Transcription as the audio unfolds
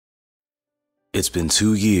It's been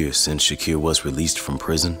 2 years since Shakir was released from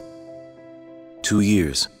prison. 2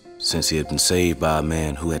 years since he had been saved by a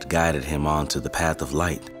man who had guided him onto the path of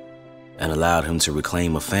light and allowed him to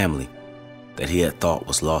reclaim a family that he had thought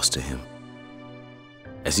was lost to him.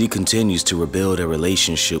 As he continues to rebuild a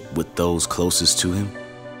relationship with those closest to him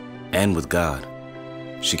and with God,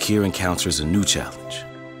 Shakir encounters a new challenge.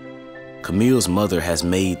 Camille's mother has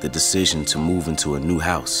made the decision to move into a new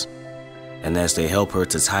house, and as they help her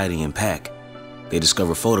to tidy and pack, they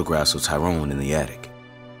discover photographs of Tyrone in the attic.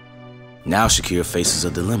 Now Shakir faces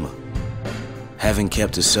a dilemma. Having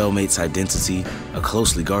kept his cellmate's identity a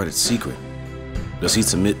closely guarded secret, does he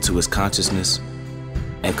submit to his consciousness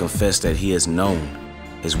and confess that he has known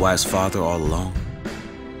his wife's father all along?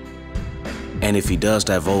 And if he does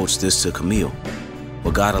divulge this to Camille,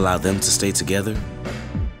 will God allow them to stay together?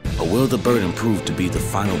 Or will the burden prove to be the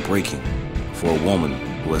final breaking for a woman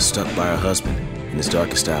who has stuck by her husband in his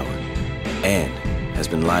darkest hour and has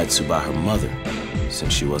been lied to by her mother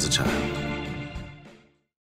since she was a child?